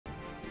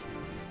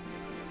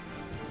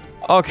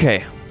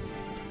Okay.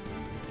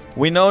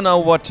 We know now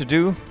what to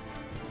do.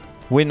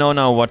 We know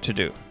now what to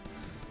do.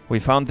 We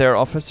found their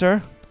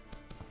officer.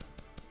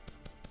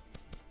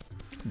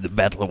 The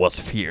battle was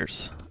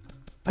fierce.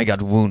 I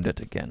got wounded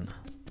again.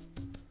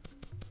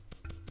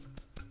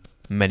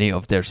 Many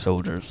of their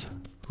soldiers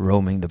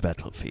roaming the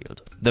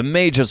battlefield. The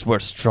mages were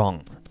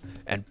strong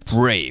and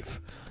brave.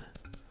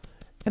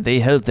 And they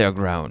held their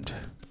ground.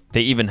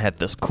 They even had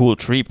this cool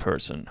tree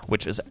person,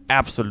 which is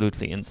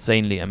absolutely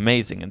insanely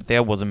amazing. And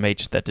there was a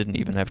mage that didn't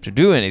even have to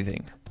do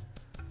anything.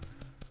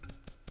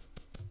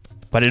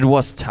 But it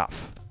was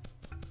tough.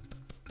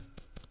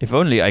 If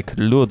only I could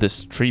lure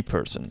this tree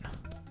person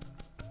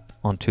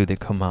onto the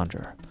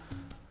commander.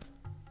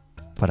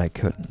 But I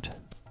couldn't.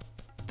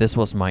 This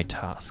was my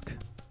task,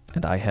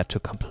 and I had to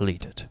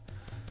complete it.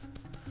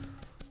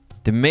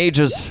 The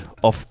mages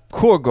of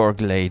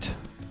Kurgorglade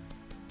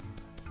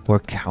were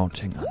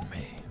counting on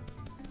me.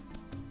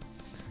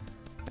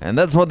 And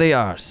that's what they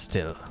are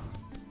still.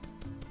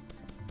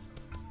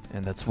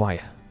 And that's why.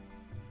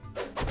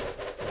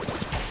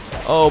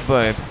 Oh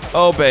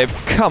babe,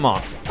 come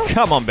on.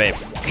 Come on, babe,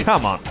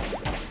 come on.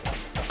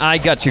 I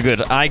got you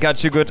good, I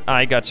got you good,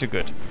 I got you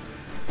good.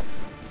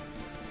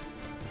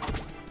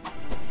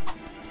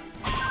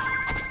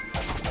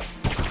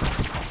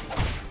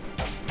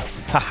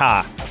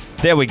 Haha,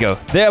 there we go,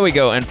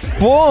 and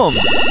boom!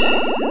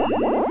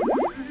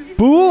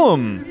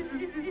 Boom!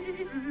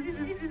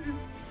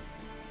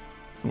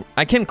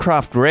 I can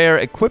craft rare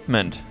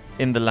equipment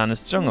in the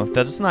Lannis jungle.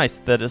 That is nice.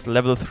 That is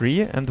level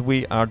 3, and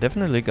we are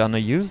definitely gonna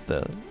use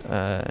that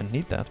and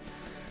need that.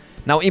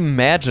 Now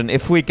imagine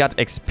if we got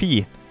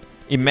XP.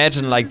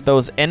 Imagine like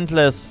those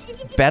endless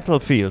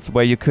battlefields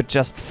where you could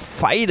just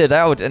fight it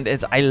out, and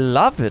I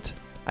love it.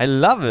 I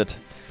love it.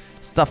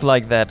 Stuff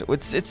like that.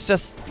 It's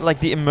just like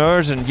the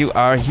immersion. You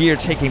are here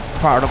taking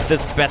part of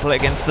this battle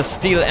against the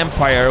Steel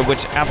Empire,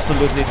 which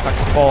absolutely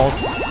sucks balls.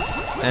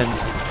 And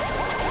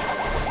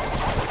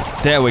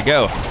there we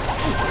go.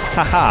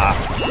 Haha.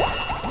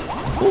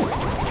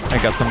 I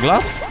got some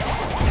gloves.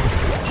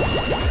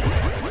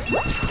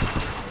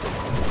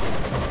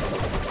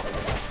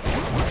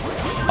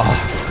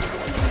 Oh.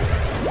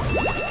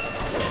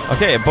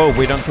 Okay, a bow.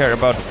 We don't care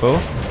about the bow.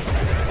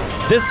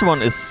 This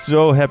one is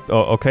so happy.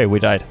 Oh, okay, we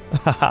died.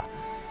 Haha.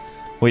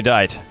 We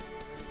died.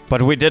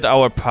 But we did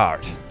our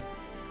part.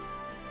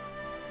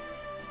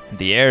 And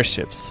the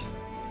airships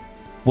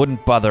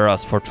wouldn't bother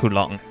us for too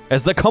long,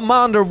 as the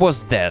commander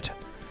was dead.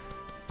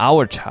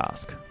 Our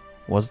task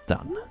was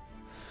done.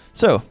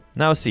 So,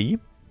 now see.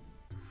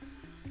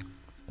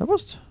 That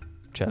was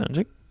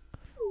challenging.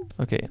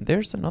 Okay, and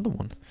there's another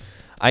one.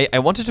 I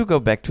wanted to go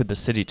back to the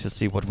city to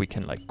see what we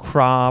can like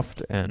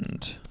craft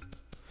and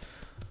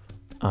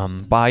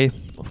buy,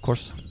 of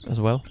course, as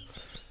well.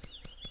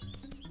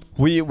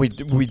 We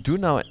do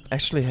now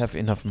actually have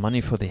enough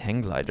money for the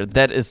hang glider.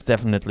 That is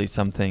definitely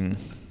something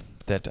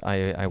that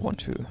I want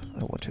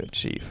to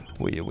achieve.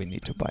 We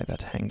need to buy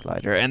that hang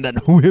glider, and then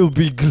we'll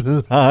be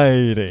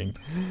gliding.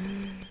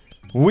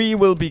 We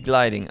will be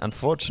gliding.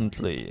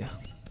 Unfortunately,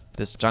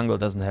 this jungle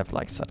doesn't have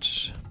like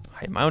such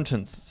high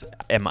mountains.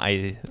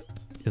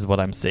 Is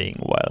what I'm saying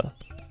while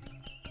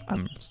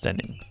I'm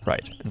standing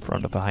right in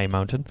front of a high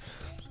mountain.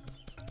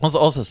 Was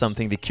also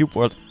something the Cube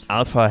World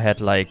Alpha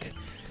had like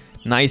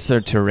nicer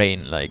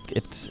terrain. Like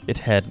it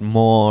had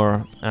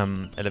more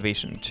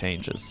elevation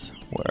changes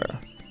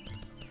where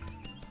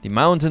the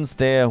mountains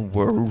there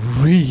were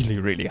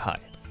really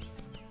high,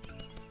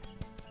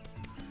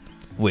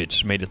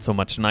 which made it so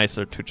much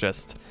nicer to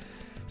just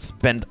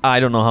spend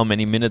I don't know how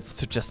many minutes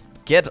to just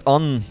get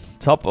on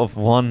top of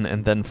one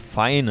and then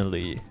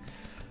finally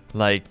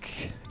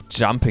like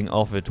jumping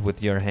off it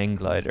with your hang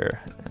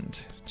glider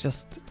and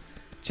just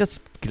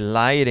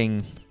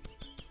gliding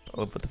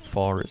over the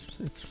forest.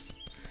 It's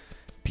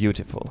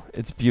beautiful.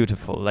 It's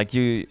beautiful. Like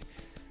you,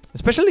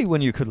 especially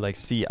when you could like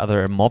see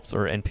other mobs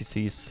or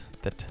NPCs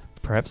that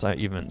perhaps are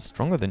even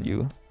stronger than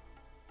you.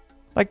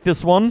 Like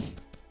this one.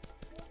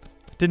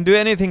 Didn't do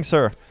anything,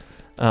 sir.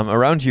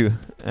 Around you,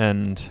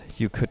 and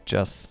you could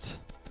just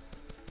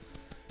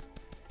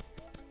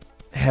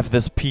have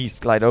this piece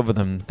glide over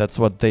them. That's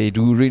what they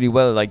do really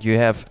well. Like you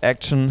have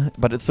action,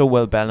 but it's so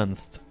well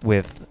balanced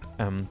with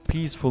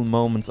peaceful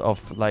moments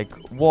of like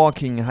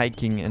walking,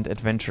 hiking, and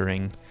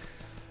adventuring.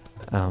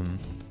 Yeah,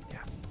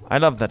 I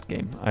love that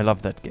game. I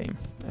love that game.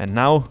 And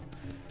now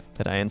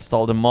that I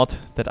installed a mod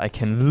that I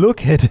can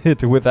look at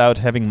it without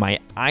having my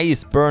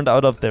eyes burned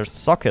out of their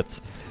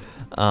sockets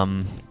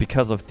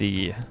because of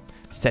the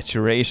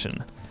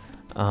saturation,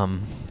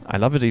 I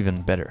love it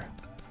even better.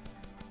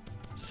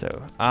 So,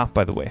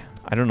 by the way,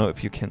 I don't know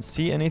if you can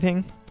see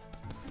anything.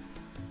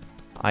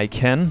 I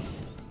can.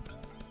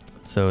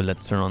 So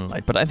let's turn on the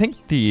light. But I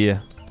think the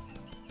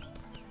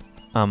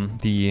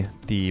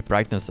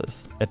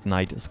brightness at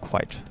night is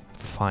quite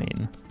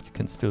fine. You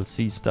can still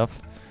see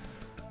stuff.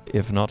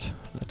 If not,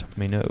 let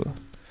me know.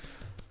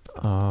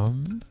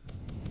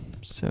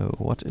 So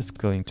what is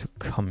going to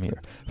come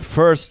here?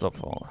 First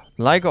of all,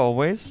 like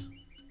always,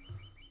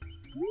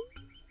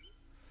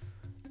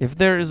 If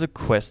there is a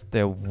quest,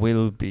 there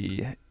will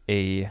be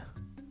a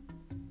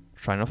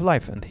Shrine of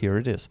Life, and here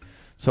it is.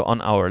 So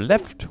on our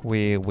left,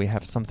 we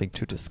have something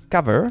to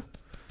discover.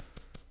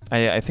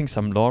 I think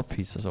some lore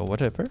pieces or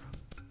whatever.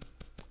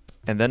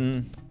 And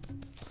then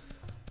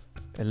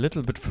a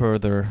little bit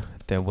further,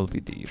 there will be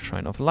the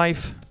Shrine of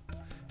Life.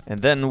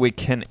 And then we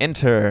can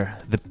enter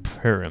the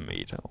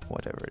pyramid or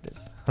whatever it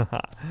is.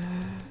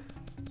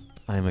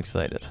 I'm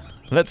excited.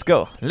 Let's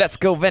go. Let's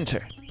go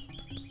venture.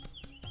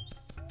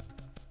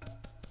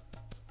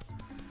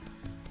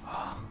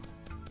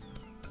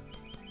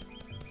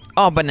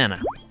 Oh, banana.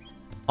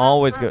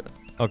 Always good.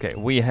 Okay,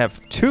 we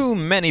have too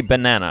many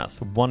bananas.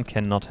 One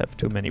cannot have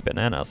too many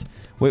bananas.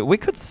 We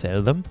could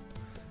sell them.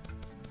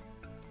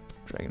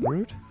 Dragon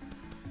root.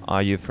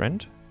 Are you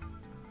friend?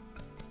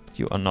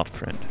 You are not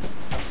friend.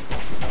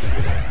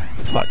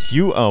 But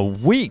you are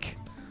weak.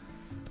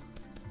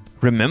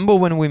 Remember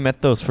when we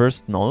met those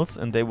first gnolls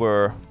and they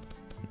were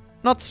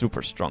not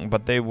super strong,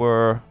 but they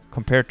were,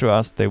 compared to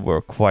us, they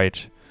were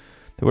quite,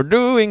 they were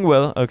doing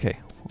well. Okay,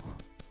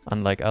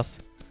 unlike us.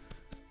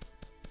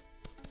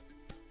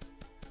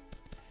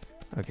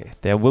 Okay,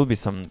 there will be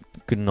some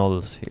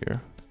gnolls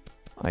here,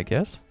 I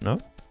guess. No?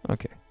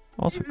 Okay,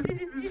 also good.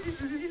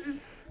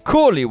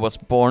 Corley was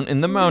born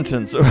in the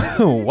mountains.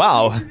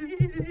 Wow.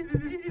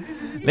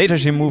 Later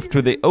she moved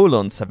to the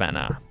Olon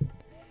Savannah.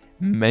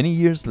 Many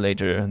years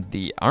later,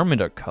 the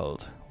Armida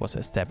cult was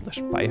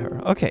established by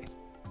her. Okay.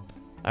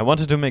 I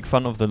wanted to make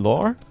fun of the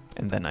lore,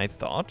 and then I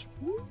thought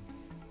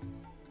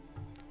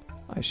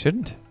I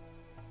shouldn't.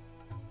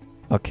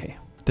 Okay.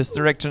 This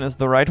direction is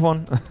the right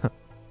one.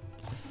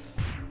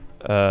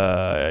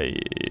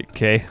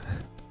 Okay.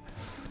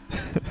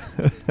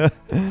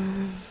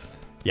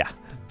 Yeah.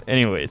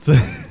 Anyways.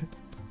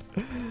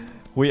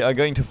 We are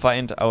going to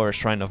find our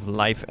Shrine of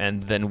Life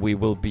and then we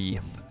will be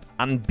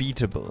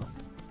unbeatable.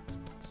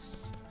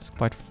 It's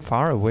quite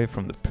far away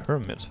from the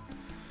pyramid.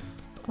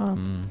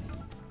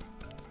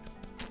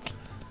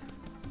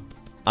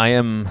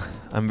 I'm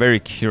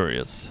very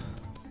curious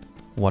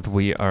what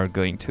we are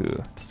going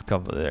to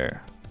discover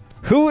there.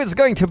 Who is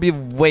going to be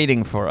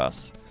waiting for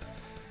us?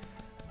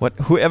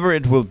 Whoever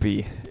it will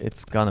be,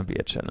 it's gonna be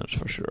a challenge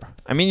for sure.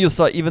 I mean, you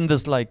saw even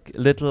this like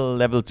little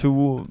level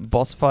 2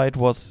 boss fight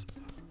was...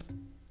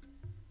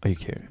 Are you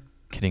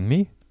kidding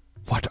me?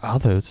 What are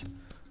those?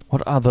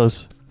 What are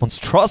those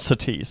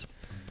monstrosities?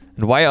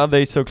 And why are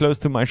they so close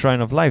to my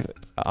Shrine of Life?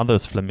 Are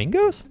those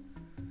flamingos?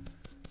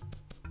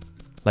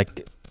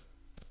 Like...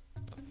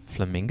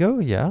 Flamingo?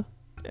 Yeah.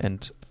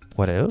 And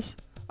what else?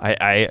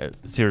 I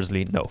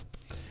seriously, no.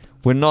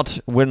 We're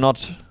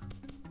not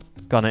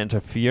gonna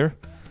interfere.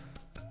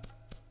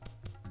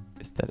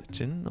 Is that a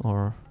djinn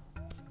or...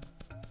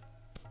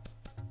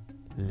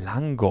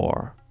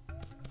 Langor.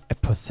 A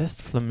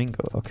possessed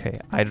flamingo. Okay,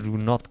 I do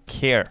not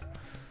care.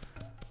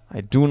 I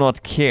do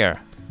not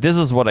care. This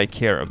is what I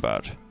care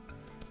about.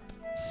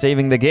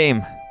 Saving the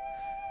game.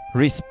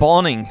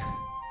 Respawning.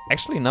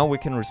 Actually, now we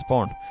can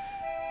respawn.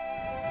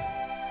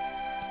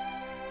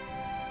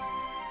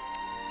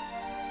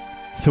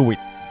 So we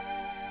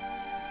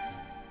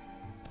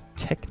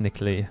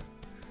technically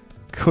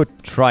could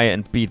try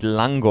and beat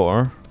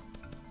Langor.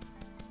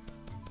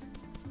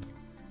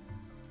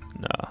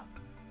 No.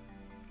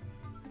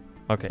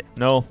 Okay,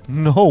 no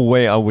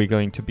way are we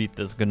going to beat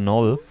this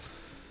gnoll.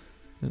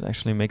 It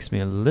actually makes me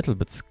a little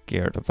bit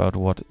scared about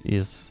what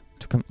is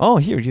to come. Oh,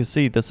 here you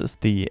see, this is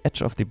the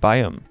edge of the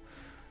biome.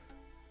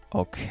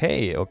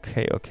 Okay,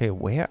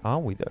 where are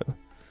we though?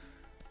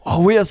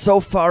 Oh, we are so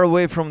far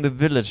away from the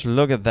village,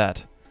 look at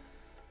that.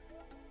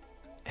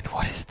 And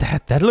what is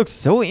that? That looks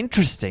so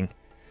interesting.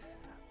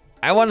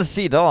 I want to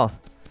see it all.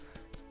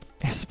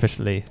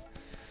 Especially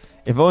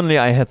if only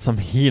I had some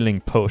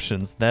healing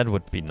potions, that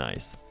would be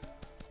nice.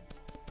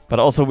 But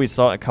also we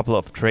saw a couple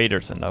of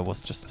traders and I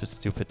was just too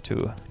stupid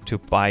to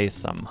buy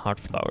some heart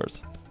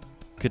flowers.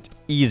 Could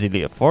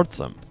easily afford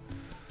some.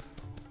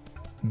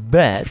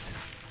 But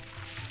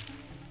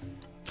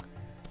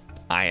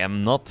I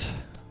am not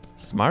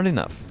smart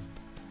enough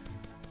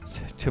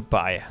to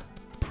buy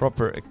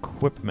proper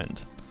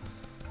equipment.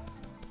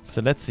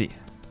 So let's see.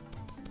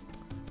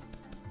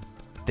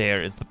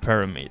 There is the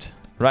pyramid.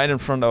 Right in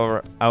front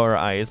of our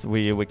eyes.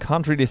 We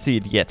can't really see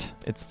it yet.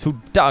 It's too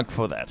dark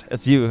for that,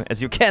 as you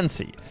can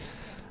see.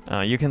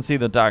 You can see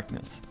the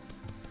darkness.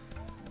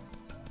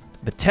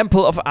 The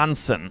Temple of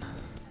Ansen.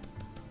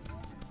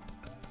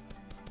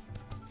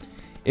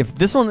 If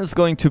this one is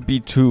going to be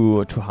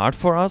too hard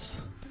for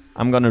us,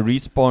 I'm gonna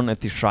respawn at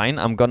the shrine.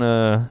 I'm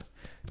gonna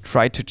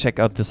try to check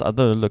out this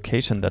other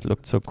location that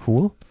looked so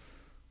cool.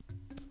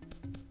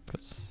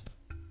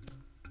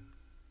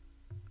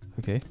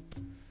 Okay.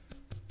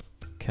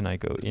 Can I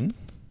go in?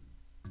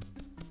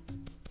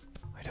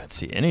 I don't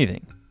see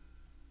anything.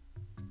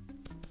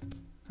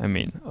 I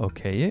mean,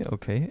 okay.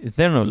 Is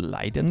there no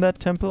light in that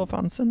Temple of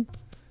Ansen?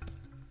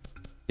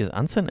 Is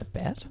Ansen a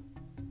bat?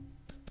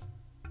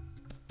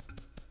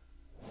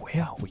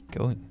 Where are we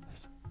going?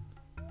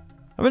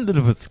 I'm a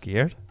little bit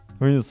scared.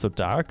 I mean, it's so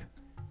dark.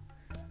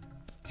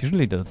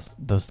 Usually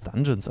those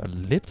dungeons are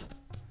lit.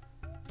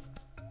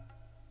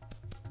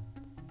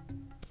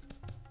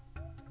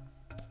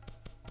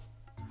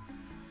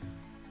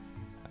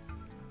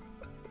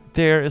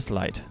 there is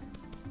light.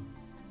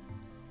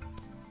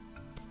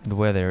 And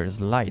where there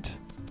is light,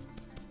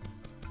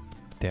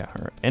 there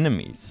are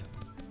enemies.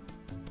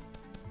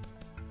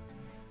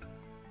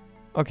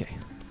 Okay.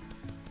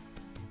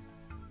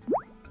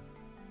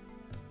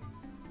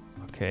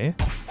 Okay.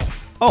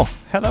 Oh,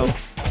 hello.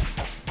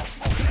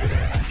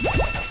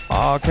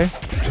 Okay.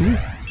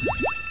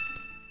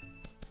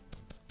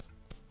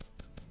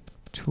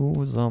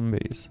 Two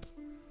zombies.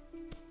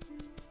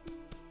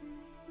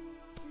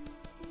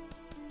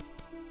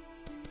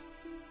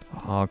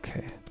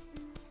 Okay.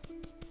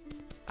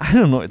 I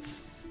don't know,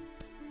 it's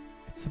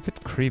a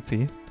bit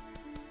creepy.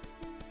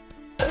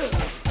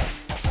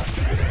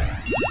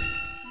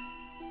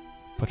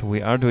 But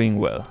we are doing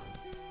well.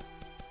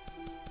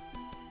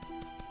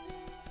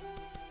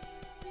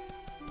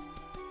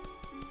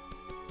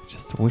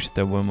 Just wish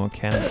there were more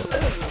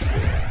candles.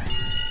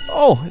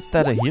 Oh, is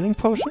that a healing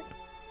potion?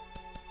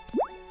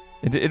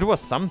 It was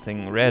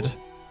something red.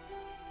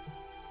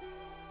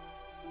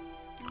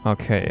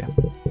 Okay.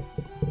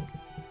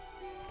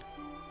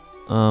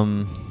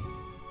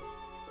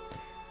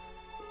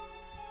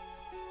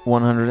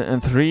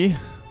 103.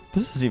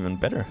 This is even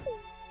better.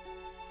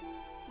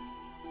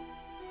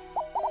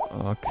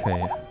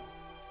 Okay.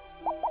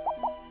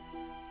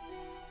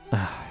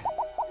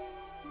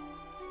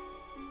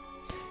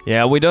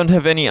 Yeah, we don't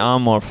have any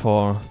armor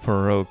for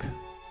Rogue,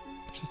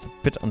 which is a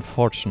bit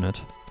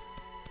unfortunate.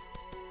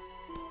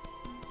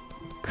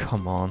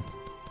 Come on.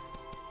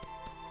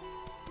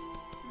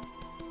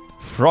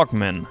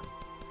 Frogmen.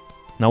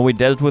 Now we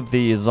dealt with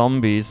the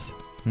zombies.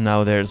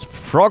 Now there's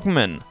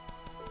frogmen.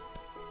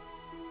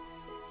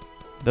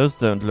 Those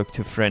don't look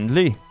too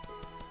friendly.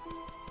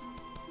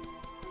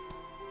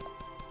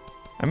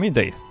 I mean,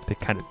 they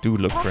kind of do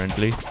look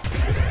friendly.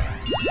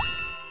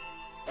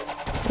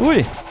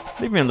 Oi!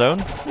 Leave me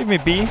alone. Leave me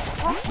be.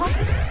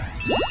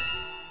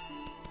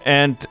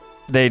 And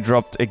they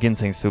dropped a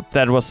ginseng soup.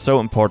 That was so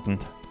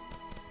important.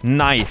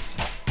 Nice.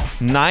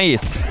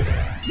 Nice.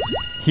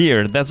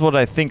 Here, that's what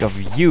I think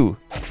of you.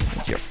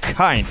 You're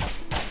kind.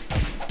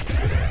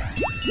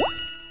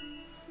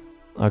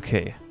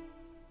 Okay.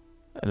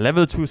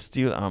 Level 2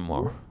 steel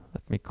armor.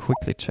 Let me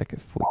quickly check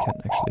if we can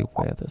actually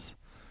wear this.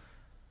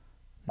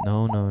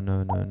 No, no,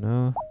 no, no,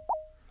 no.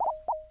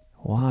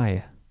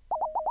 Why?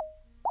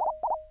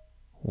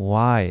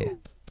 Why?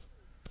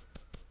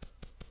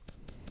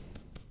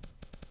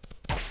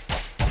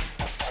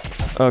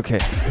 Okay.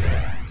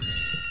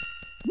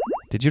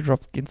 Did you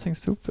drop ginseng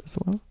soup as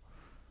well?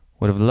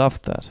 Would have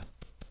loved that.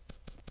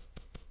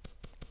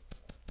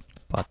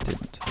 But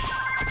didn't.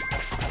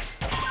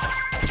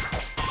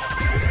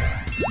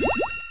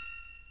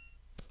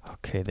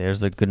 Okay,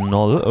 there's a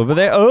gnoll over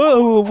there.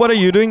 Oh, what are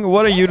you doing?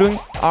 What are you doing?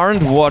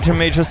 Aren't water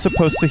mages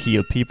supposed to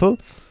heal people?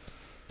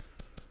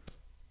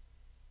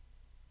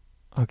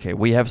 Okay,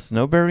 we have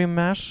snowberry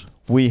mash.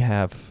 We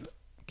have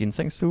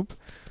ginseng soup.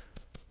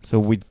 So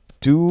we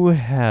do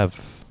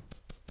have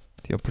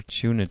the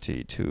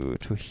opportunity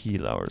to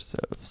heal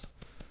ourselves.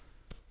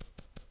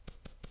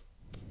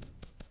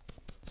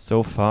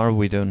 So far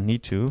we don't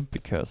need to,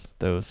 because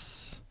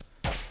those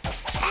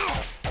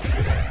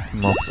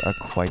mobs are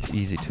quite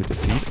easy to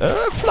defeat.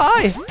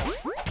 Fly!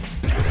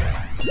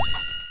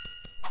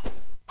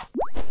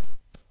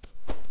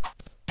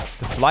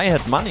 The fly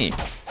had money.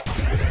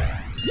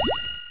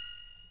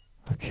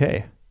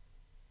 Okay.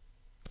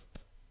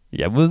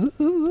 Yeah,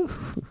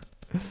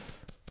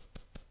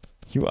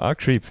 you are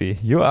creepy.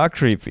 You are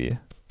creepy.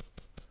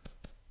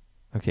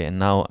 Okay, and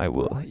now I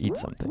will eat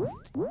something.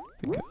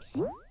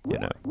 Because, you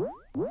know.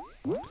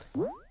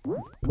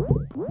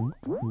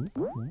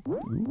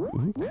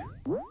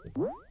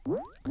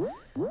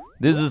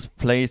 This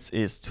place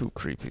is too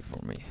creepy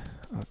for me.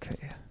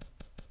 Okay.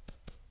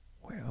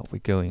 Where are we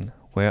going?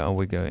 Where are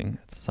we going?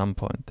 At some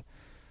point.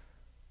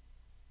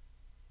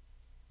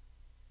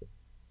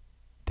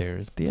 There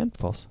is the end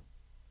boss.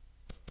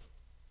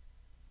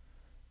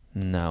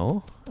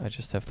 Now, I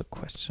just have the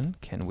question,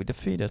 can we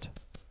defeat it?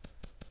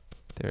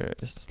 There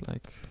is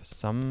like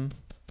some...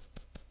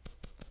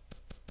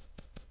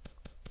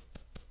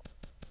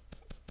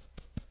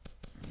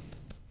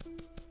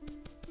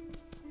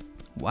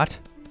 What?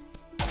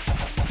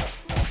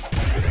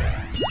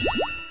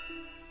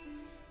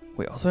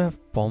 We also have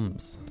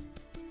bombs.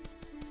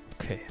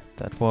 Okay,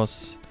 that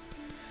was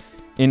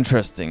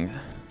interesting.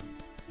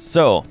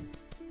 So...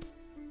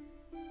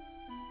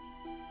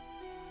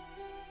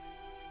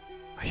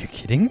 Are you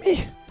kidding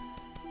me?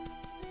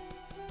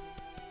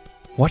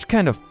 What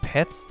kind of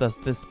pets does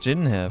this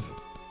Jinn have?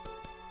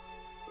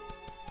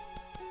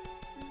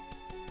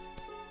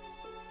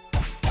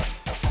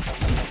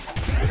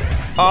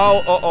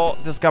 Oh, oh, oh,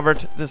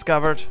 discovered,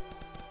 discovered.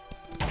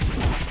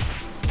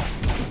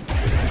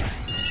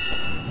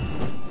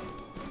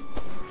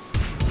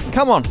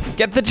 Come on,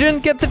 get the Jinn,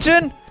 get the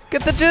Jinn,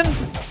 get the Jinn,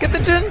 get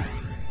the Jinn.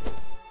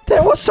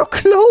 That was so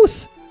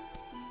close.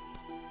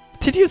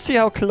 Did you see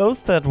how close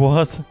that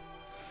was?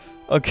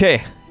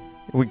 Okay,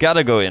 we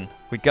gotta go in.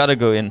 We gotta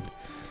go in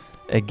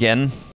again.